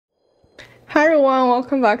Hi everyone,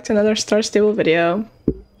 welcome back to another Star Stable video.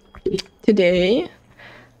 Today,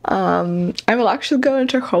 I will actually go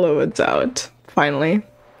into Hollowwoods out, finally.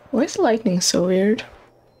 Why is the lightning so weird?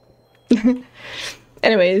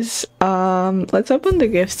 Anyways, let's open the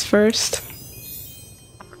gifts first.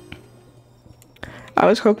 I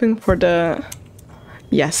was hoping for the...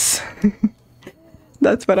 Yes.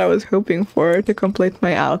 That's what I was hoping for to complete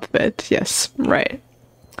my outfit. Yes, right.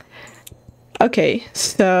 Okay,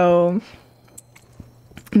 so...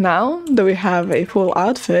 Now that we have a full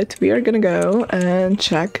outfit, we are gonna go and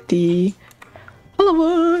check the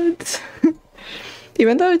Hollowwoods.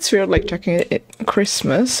 Even though it's weird like checking it at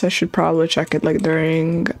Christmas, I should probably check it like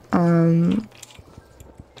during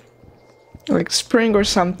like spring or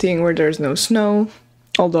something where there's no snow.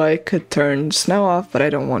 Although I could turn snow off, but I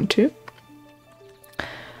don't want to.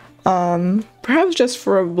 Perhaps just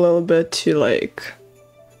for a little bit to like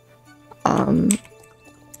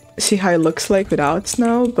see how it looks like without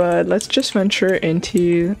snow, but let's just venture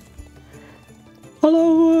into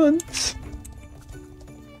Hollowwoods.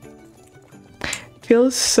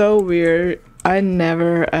 Feels so weird. I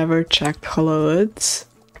never ever checked Hollowwoods.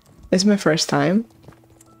 It's my first time.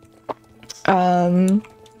 I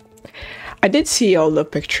did see all the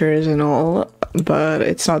pictures and all, but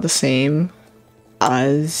it's not the same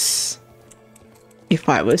as if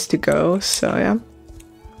I was to go, so yeah.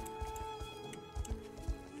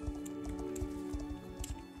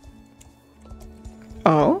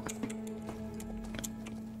 Oh?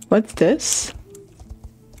 What's this?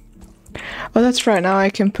 Oh, that's right, now I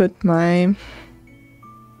can put my...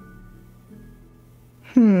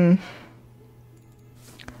 Probably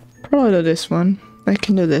do this one. I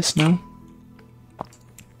can do this now.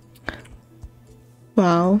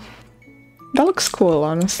 Wow. That looks cool,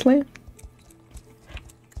 honestly.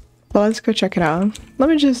 Well, let's go check it out. Let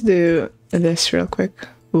me just do this real quick.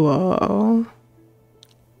 Whoa.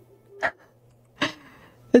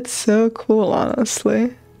 It's so cool,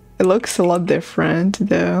 honestly. It looks a lot different,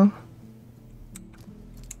 though.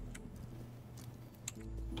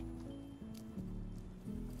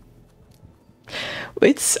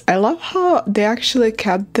 I love how they actually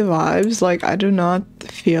kept the vibes. Like, I do not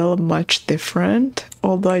feel much different,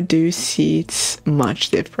 although I do see it's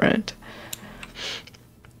much different.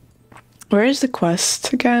 Where is the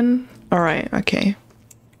quest again? Alright, okay.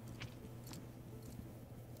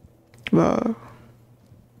 Whoa.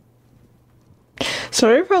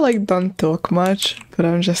 Sorry if I like don't talk much, but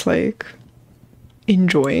I'm just like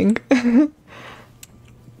enjoying.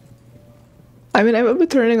 I mean, I will be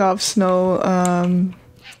turning off snow a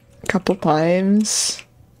couple times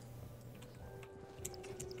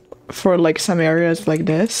for like some areas like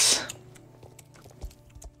this.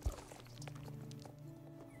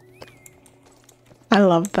 I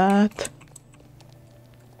love that.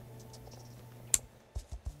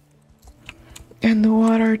 And the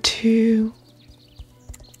water too.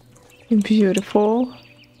 Beautiful.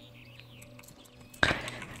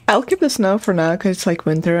 I'll keep the snow for now because it's like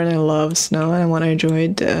winter and I love snow and I want to enjoy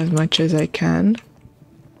it as much as I can.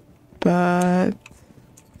 But...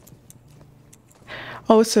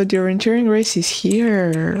 Oh, so the orienteering race is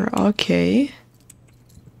here. Okay.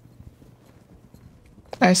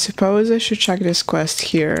 I suppose I should check this quest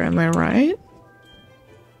here, am I right?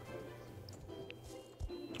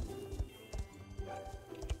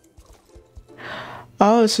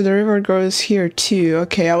 Oh, so the river goes here too.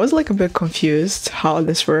 Okay, I was like a bit confused how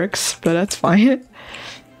this works, but that's fine.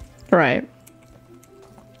 Right.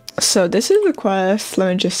 So this is the quest.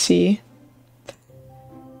 Let me just see.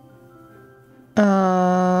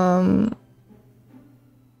 The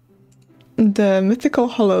mythical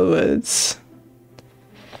Hollowwoods.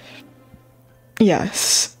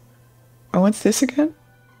 Yes. Oh, what's this again?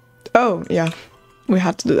 Oh, yeah. We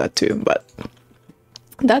have to do that too, but...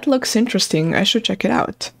 That looks interesting. I should check it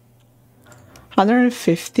out.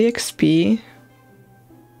 150 XP.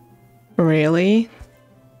 Really?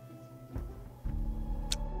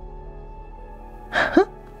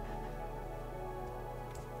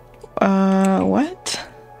 What?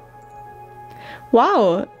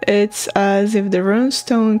 Wow, it's as if the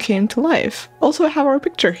runestone came to life. Also, I have our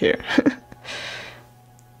picture here.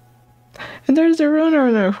 And there's the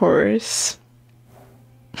runner horse.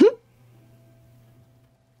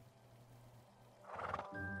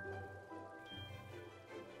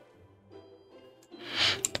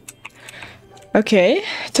 Okay,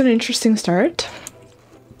 it's an interesting start.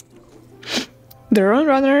 The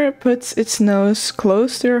Roadrunner puts its nose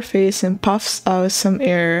close to your face and puffs out some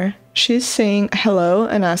air. She's saying hello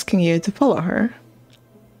and asking you to follow her.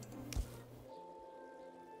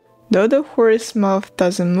 Though the horse's mouth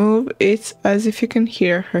doesn't move, it's as if you can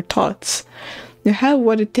hear her thoughts. You have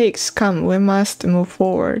what it takes. Come, we must move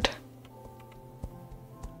forward.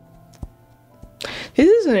 This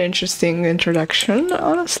is an interesting introduction,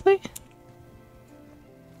 honestly.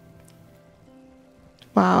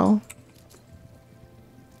 Wow.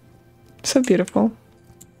 So beautiful.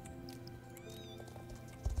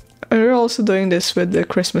 And we're also doing this with the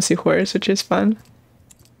Christmassy horse, which is fun.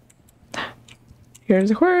 Here's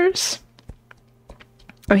the horse.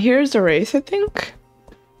 And here's the race, I think.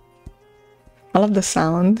 I love the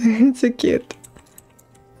sound. It's so cute.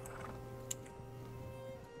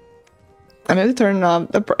 I need to turn off.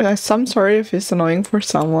 I'm sorry if it's annoying for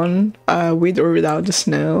someone, with or without the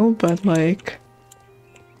snow, but like.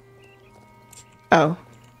 Oh.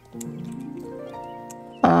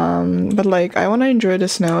 But like, I want to enjoy the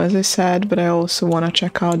snow, as I said, but I also want to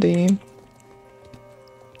check out the.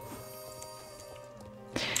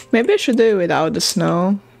 Maybe I should do it without the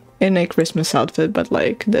snow in a Christmas outfit, but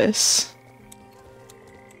like this.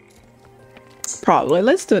 Probably.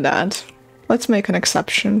 Let's do that. Let's make an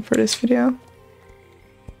exception for this video.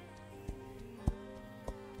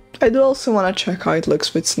 I do also want to check how it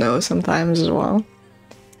looks with snow sometimes as well.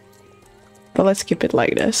 But let's keep it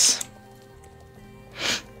like this.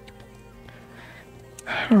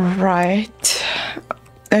 Right.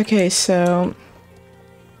 Okay, so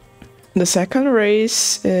the second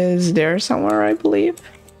race is there somewhere, I believe.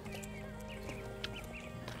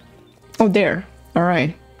 Oh, there.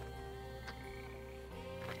 Alright.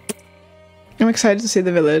 I'm excited to see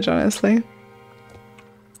the village, honestly.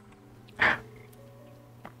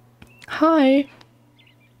 Hi.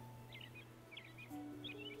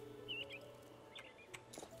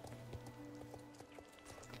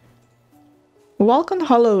 Welcome to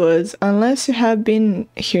Hollowwoods, unless you have been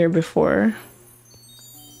here before.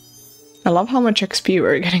 I love how much XP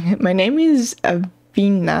we're getting. My name is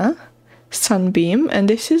Avina Sunbeam, and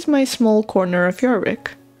this is my small corner of Jorvik.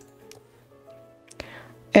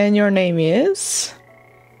 And your name is?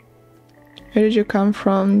 Where did you come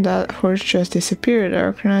from? That horse just disappeared. I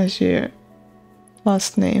recognize your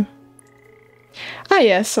last name. Ah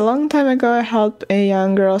yes, a long time ago I helped a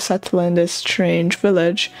young girl settle in this strange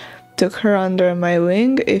village. Took her under my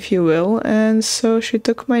wing, if you will, and so she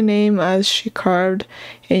took my name as she carved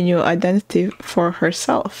a new identity for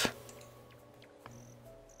herself.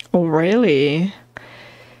 Oh, really?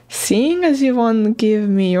 Seeing as you won't give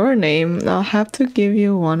me your name, I'll have to give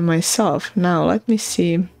you one myself. Now, let me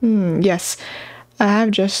see. Yes, I have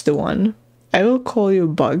just the one. I will call you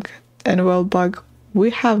Bug. And well, Bug, we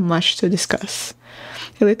have much to discuss.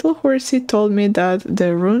 A little horsey told me that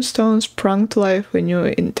the runestone sprung to life when you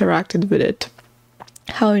interacted with it.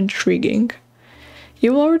 How intriguing.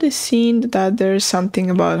 You've already seen that there's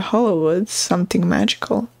something about Hollowwoods, something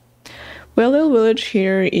magical. Wellhill Village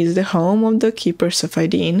here is the home of the Keepers of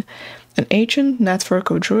Aideen, an ancient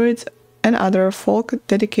network of druids and other folk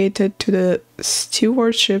dedicated to the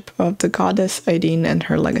stewardship of the goddess Aideen and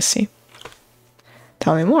her legacy.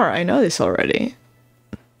 Tell me more, I know this already.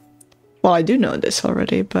 Well, I do know this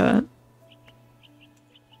already, but...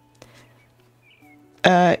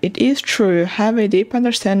 it is true, you have a deep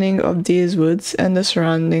understanding of these woods and the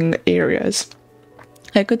surrounding areas.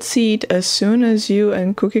 I could see it as soon as you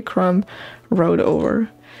and Cookie Crumb rode over.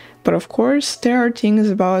 But of course, there are things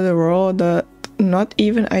about the world that not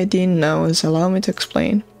even Aideen knows. Allow me to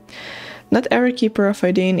explain. Not every Keeper of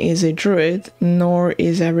Aideen is a druid, nor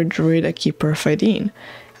is every druid a Keeper of Aideen.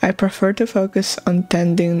 I prefer to focus on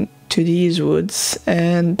tending to these woods,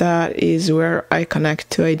 and that is where I connect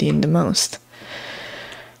to Aideen the most.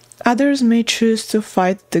 Others may choose to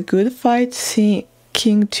fight the good fight,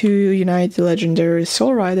 seeking to unite the legendary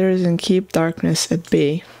Soul Riders and keep darkness at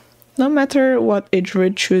bay. No matter what a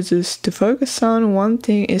druid chooses to focus on, one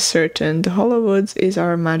thing is certain: the Hollowwoods is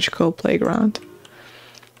our magical playground.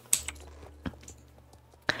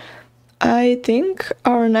 I think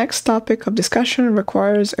our next topic of discussion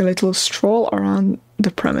requires a little stroll around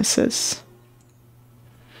the premises.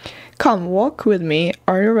 Come, walk with me.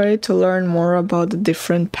 Are you ready to learn more about the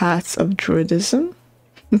different paths of druidism?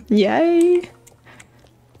 Yay!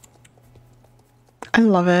 I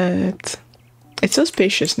love it. It's so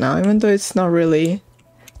spacious now, even though it's not really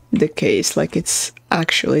the case, like it's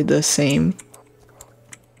actually the same.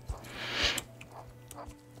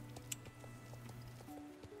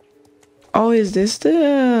 Oh, is this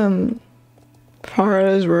the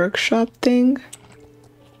Farah's workshop thing?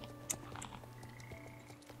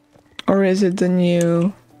 Or is it the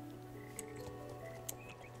new...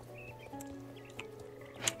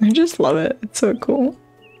 I just love it, it's so cool.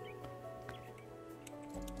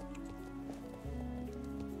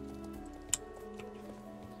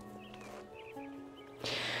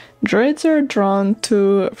 Druids are drawn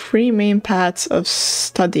to three main paths of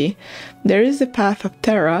study. There is the path of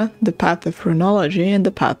Terra, the path of Runology, and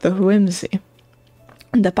the path of Whimsy.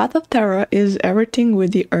 The path of Terra is everything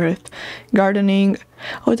with the earth, gardening.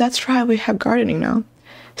 Oh, that's right, we have gardening now.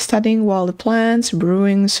 Studying wild plants,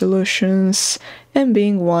 brewing solutions, and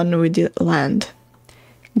being one with the land.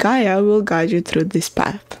 Gaia will guide you through this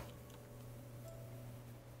path.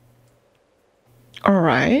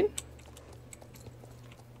 Alright.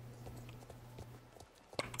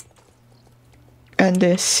 And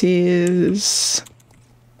this is...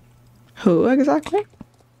 who exactly?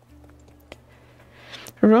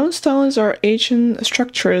 Runestones are ancient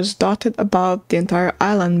structures dotted about the entire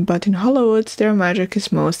island, but in Hollowwoods their magic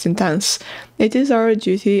is most intense. It is our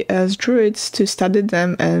duty as druids to study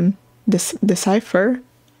them and decipher,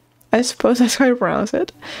 I suppose that's how you pronounce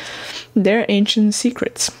it, their ancient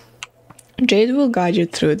secrets. Jade will guide you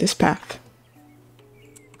through this path.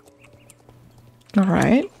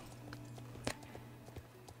 Alright.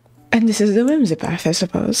 And this is the Whimsy path, I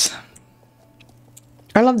suppose.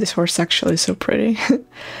 I love this horse actually, so pretty.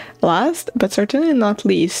 Last, but certainly not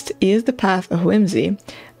least, is the path of Whimsy.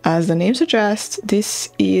 As the name suggests, this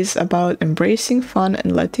is about embracing fun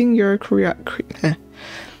and letting your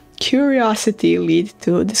curiosity lead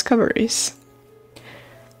to discoveries.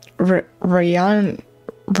 Ryansh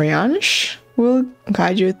will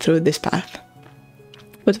guide you through this path.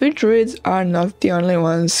 But we druids are not the only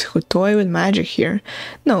ones who toy with magic here.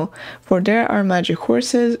 No, for there are magic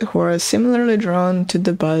horses who are similarly drawn to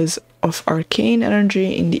the buzz of arcane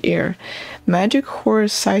energy in the air. Magic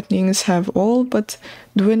horse sightings have all but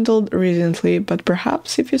dwindled recently, but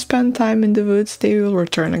perhaps if you spend time in the woods they will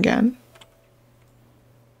return again.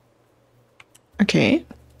 Okay.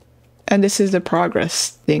 And this is the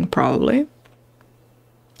progress thing, probably.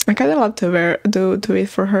 I kind of love to wait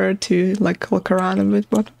for her to like look around a bit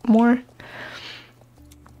more.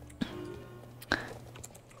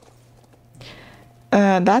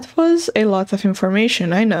 That was a lot of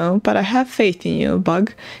information, I know, but I have faith in you,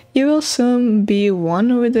 Bug. You will soon be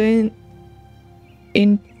one with the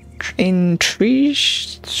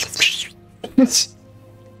intricacies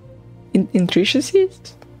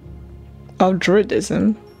of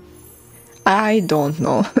druidism. I don't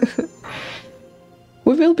know.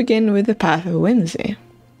 We will begin with the path of Whimsy.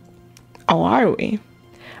 How are we?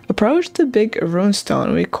 Approach the big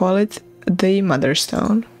runestone, we call it the Mother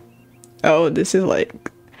Stone. Oh, this is like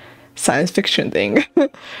science fiction thing.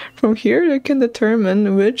 From here you can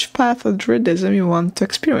determine which path of druidism you want to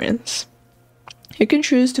experience. You can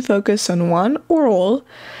choose to focus on one or all.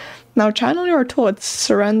 Now channel your thoughts,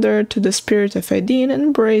 surrender to the spirit of Aideen and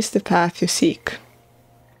embrace the path you seek.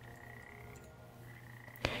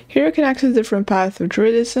 Here you can access different paths of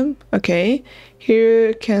druidism. Okay. Here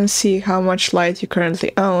you can see how much light you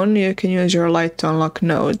currently own. You can use your light to unlock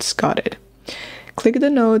nodes. Got it. Click the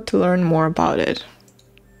node to learn more about it.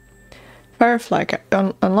 Firefly.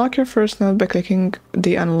 Unlock your first node by clicking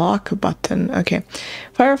the unlock button. Okay.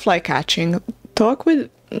 Firefly catching. Talk with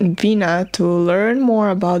Vina to learn more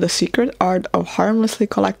about the secret art of harmlessly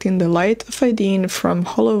collecting the light of Aideen from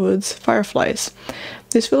Hollowwoods fireflies.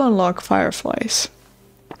 This will unlock fireflies.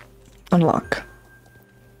 Unlock.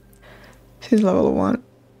 This is level 1.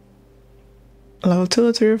 Level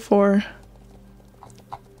 2, 3, 4.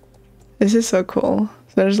 This is so cool.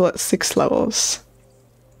 There's like 6 levels.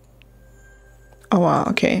 Oh wow,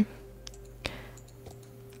 okay.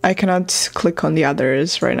 I cannot click on the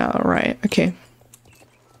others right now, right? Okay.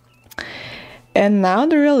 And now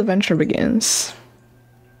the real adventure begins.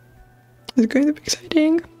 It's going to be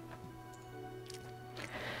exciting.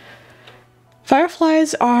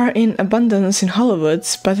 Fireflies are in abundance in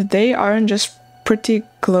Hollowwoods, but they aren't just pretty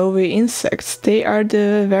glowy insects. They are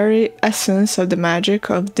the very essence of the magic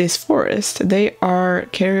of this forest. They are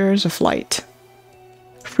carriers of light.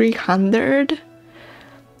 300?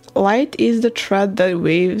 Light is the thread that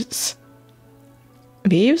weaves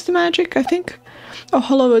the magic, I think, of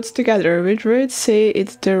Hollowwoods together. We druids say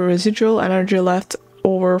it's the residual energy left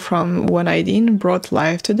over from when Aideen brought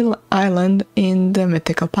life to the island in the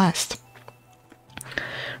mythical past.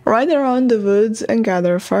 Ride around the woods and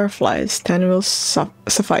gather fireflies, 10 will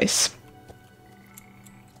suffice.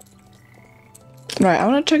 Right, I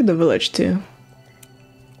want to check the village too.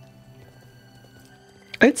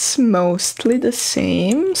 It's mostly the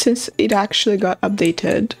same since it actually got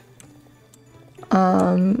updated.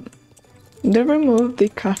 They removed the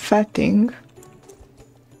cafe thing.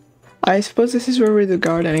 I suppose this is where we do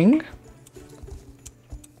gardening.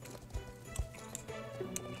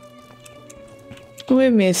 We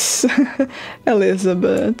miss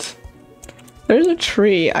Elizabeth. There's a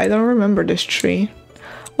tree. I don't remember this tree.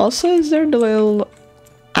 Also, is there the little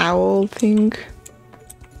owl thing?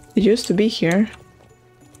 It used to be here.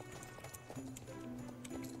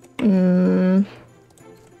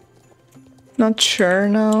 Not sure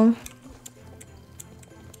now.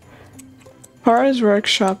 Farah's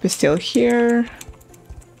workshop is still here.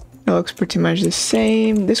 It looks pretty much the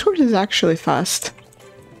same. This horse is actually fast.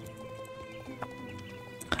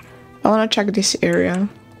 I want to check this area.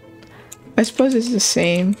 I suppose it's the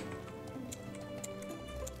same.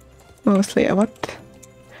 Mostly, what?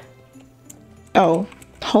 Oh,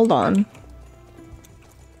 hold on.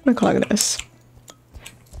 Look like this.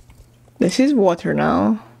 This is water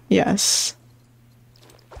now. Yes.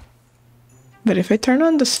 But if I turn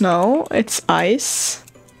on the snow, it's ice.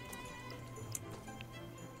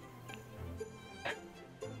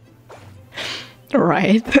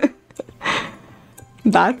 Right.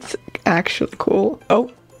 That's actually cool.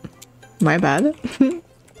 Oh, my bad.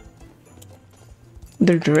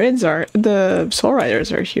 The druids are... the soul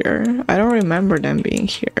riders are here. I don't remember them being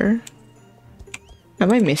here.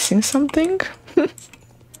 Am I missing something? I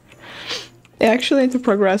actually need to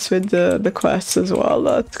progress with the quests as well.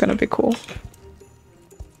 That's gonna be cool.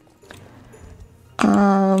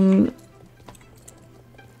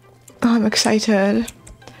 I'm excited.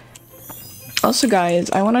 Also, guys,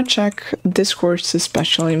 I want to check this horse's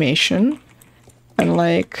special animation. And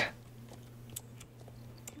like...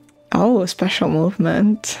 oh, special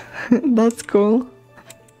movement. That's cool.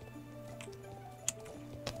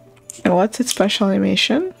 And what's its special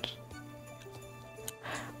animation?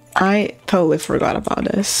 I totally forgot about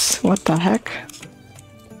this. What the heck?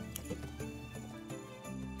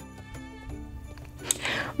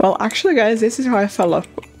 Well, actually, guys, this is how I fell off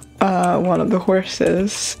one of the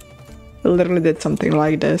horses. It literally did something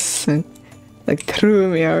like this and like threw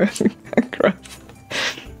me across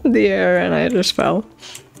the air and I just fell.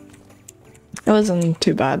 It wasn't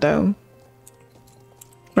too bad though.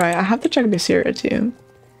 Right, I have to check this area too.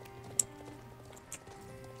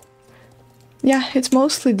 Yeah, it's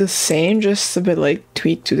mostly the same, just a bit like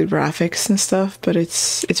tweaked to the graphics and stuff, but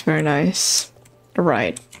it's very nice.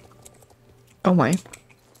 Right. Oh my.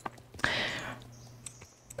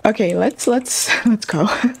 Okay, let's go.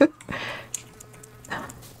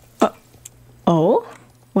 Oh,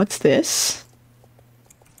 what's this?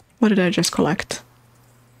 What did I just collect?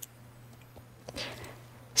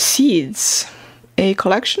 Seeds. A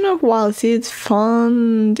collection of wild seeds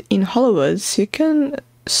found in Hollowwoods. You can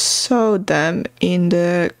sow them in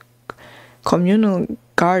the communal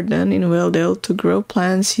garden in Waledale to grow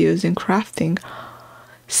plants used in crafting.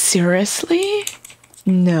 Seriously?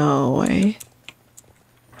 No way.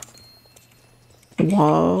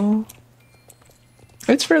 Whoa.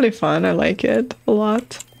 It's really fun. I like it a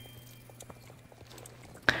lot.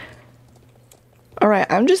 Alright,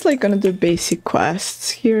 I'm just like gonna do basic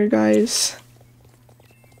quests here, guys.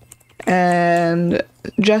 And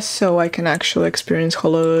just so I can actually experience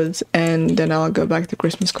Hollowwoods, and then I'll go back to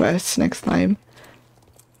Christmas quests next time.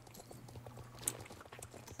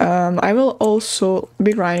 I will also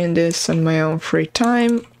be grinding this on my own free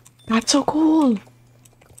time. That's so cool!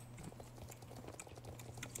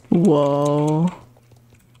 Whoa.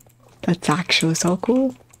 That's actually so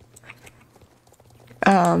cool.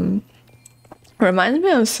 Reminds me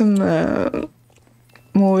of some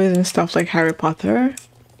movies and stuff like Harry Potter.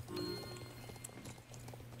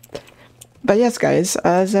 But yes, guys,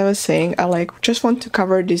 as I was saying, I just want to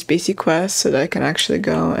cover these basic quests so that I can actually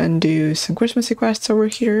go and do some Christmassy quests over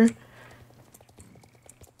here.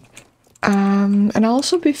 And I'll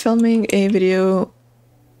also be filming a video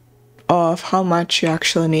of how much you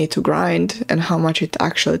actually need to grind and how much it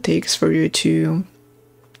actually takes for you to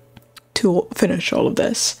finish all of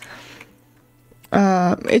this.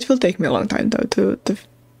 It will take me a long time though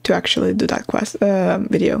to actually do that quest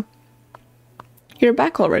video. You're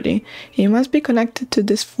back already. You must be connected to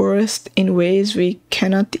this forest in ways we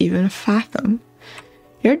cannot even fathom.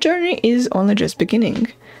 Your journey is only just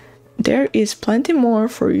beginning. There is plenty more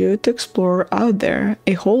for you to explore out there,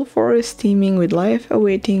 a whole forest teeming with life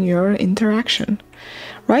awaiting your interaction.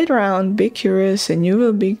 Ride around, be curious, and you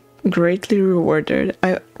will be greatly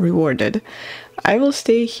rewarded. I will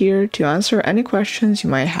stay here to answer any questions you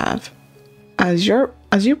might have. As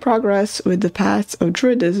you progress with the paths of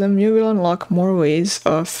Druidism, you will unlock more ways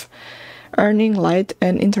of earning light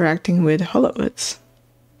and interacting with Hollowwoods.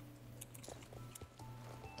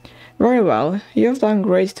 Very well, you have done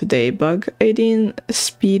great today, Bug, aiding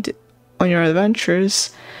speed on your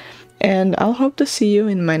adventures, and I'll hope to see you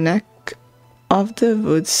in my neck of the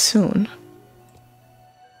woods soon.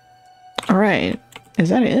 Alright, is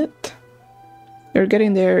that it? You're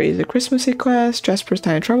Getting There is a Christmassy quest. Jasper's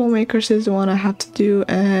Tiny Troublemakers is the one I have to do,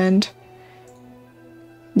 and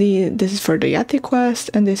this is for the Yeti quest,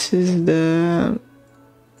 and this is the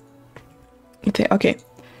thing. Okay.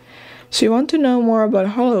 So you want to know more about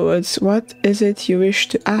Hollowwoods. What is it you wish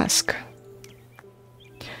to ask?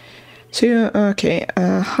 So okay,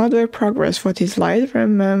 how do I progress? What is light?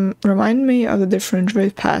 Remind me of the different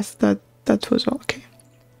druid paths. That was okay.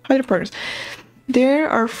 How do I progress? There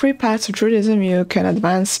are 3 paths of druidism you can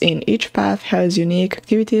advance in. Each path has unique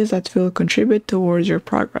activities that will contribute towards your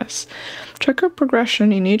progress. Track your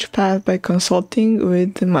progression in each path by consulting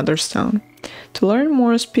with the Motherstone. To learn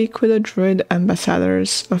more, speak with the druid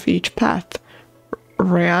ambassadors of each path.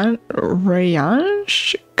 Rayansh,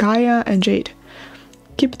 Gaia, and Jade.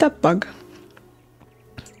 Keep it up, bug.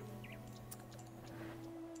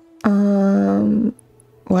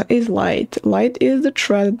 What is light? Light is the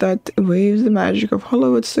thread that weaves the magic of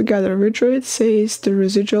Hollowwoods together. Druid says the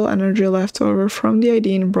residual energy left over from the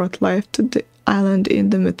Aideen brought life to the island in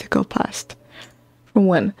the mythical past. From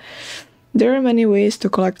when? There are many ways to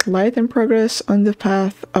collect light and progress on the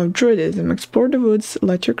path of druidism. Explore the woods,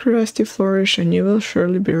 let your curiosity flourish, and you will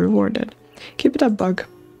surely be rewarded. Keep it up, bug.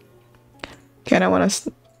 Okay, and I want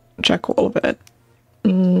to check all of it.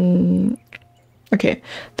 Okay,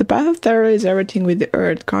 the path of Terra is everything with the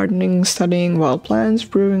earth, gardening, studying wild plants,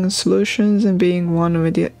 brewing solutions, and being one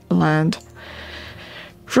with the land.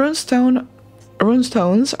 Runestones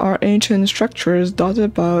are ancient structures dotted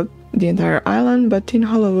about the entire island, but in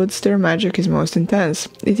Hollowwoods their magic is most intense.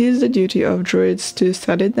 It is the duty of druids to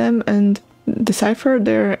study them and decipher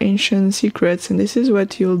their ancient secrets, and this is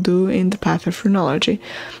what you'll do in the path of Runology.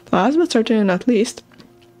 Last but certainly not least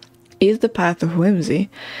is the path of Whimsy.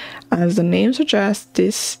 As the name suggests,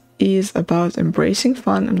 this is about embracing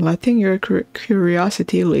fun and letting your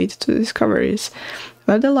curiosity lead to discoveries.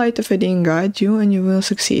 Let the light of Aideen guide you and you will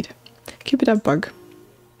succeed. Keep it up, bug.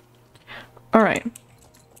 Alright.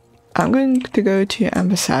 I'm going to go to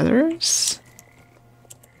ambassadors.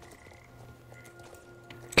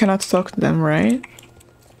 Cannot talk to them, right?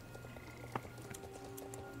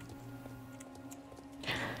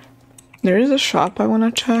 There is a shop I want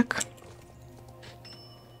to check.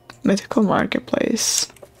 Mythical Marketplace.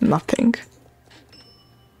 Nothing.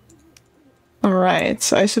 Alright,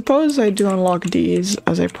 so I suppose I do unlock these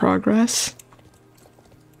as I progress.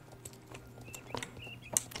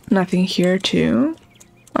 Nothing here too.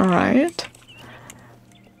 Alright.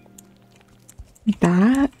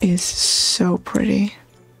 That is so pretty.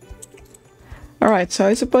 Alright, so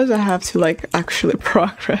I suppose I have to like actually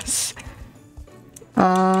progress.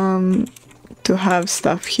 To have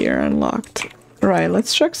stuff here unlocked. Right,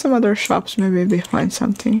 let's check some other shops, maybe we find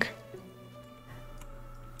something.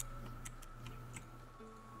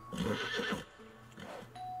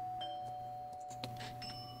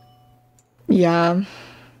 Yeah.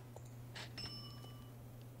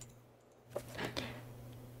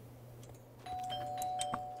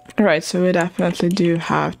 Right, so we definitely do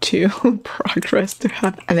have to progress to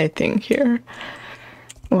have anything here.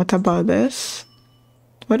 What about this?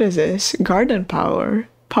 What is this? Garden powder.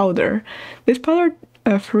 This powder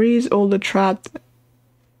frees all the trapped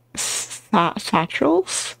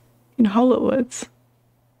satchels in Hollowwoods.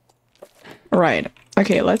 Right.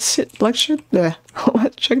 Okay, let's check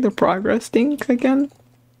the progress thing again.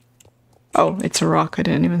 Oh, it's a rock. I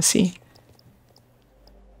didn't even see.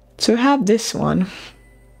 So I have this one.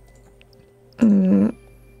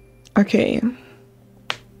 Okay.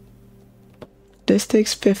 This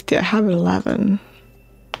takes 50. I have 11.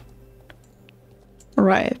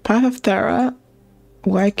 Right, Path of Terra.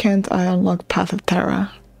 Why can't I unlock Path of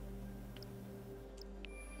Terra?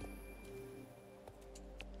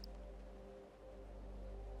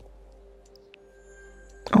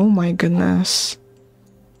 Oh my goodness.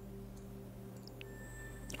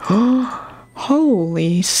 Oh,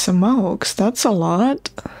 holy smokes, that's a lot.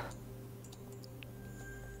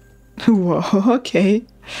 Whoa, okay.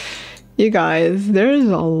 You guys, there's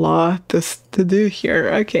a lot to do here.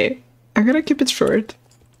 Okay. I'm gonna keep it short.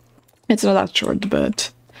 It's not that short,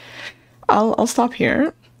 but I'll stop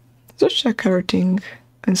here. Just check everything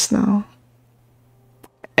in snow.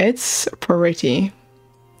 It's pretty.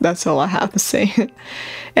 That's all I have to say.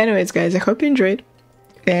 Anyways, guys, I hope you enjoyed,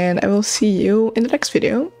 and I will see you in the next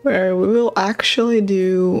video where we will actually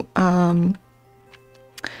do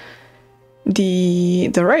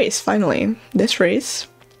the race finally. This race,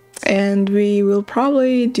 and we will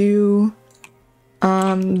probably do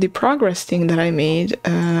the progress thing that I made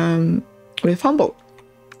with Fumble.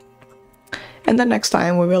 And then next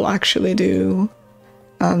time we will actually do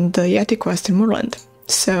the Yeti quest in Moorland.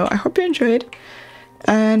 So I hope you enjoyed,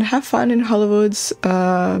 and have fun in Hollywoods.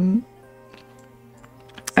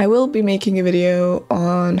 I will be making a video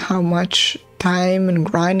on how much time and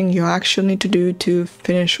grinding you actually need to do to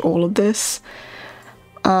finish all of this.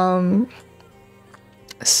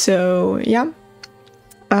 So yeah,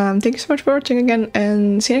 thank you so much for watching again,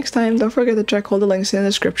 and see you next time. Don't forget to check all the links in the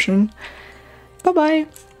description. Bye bye!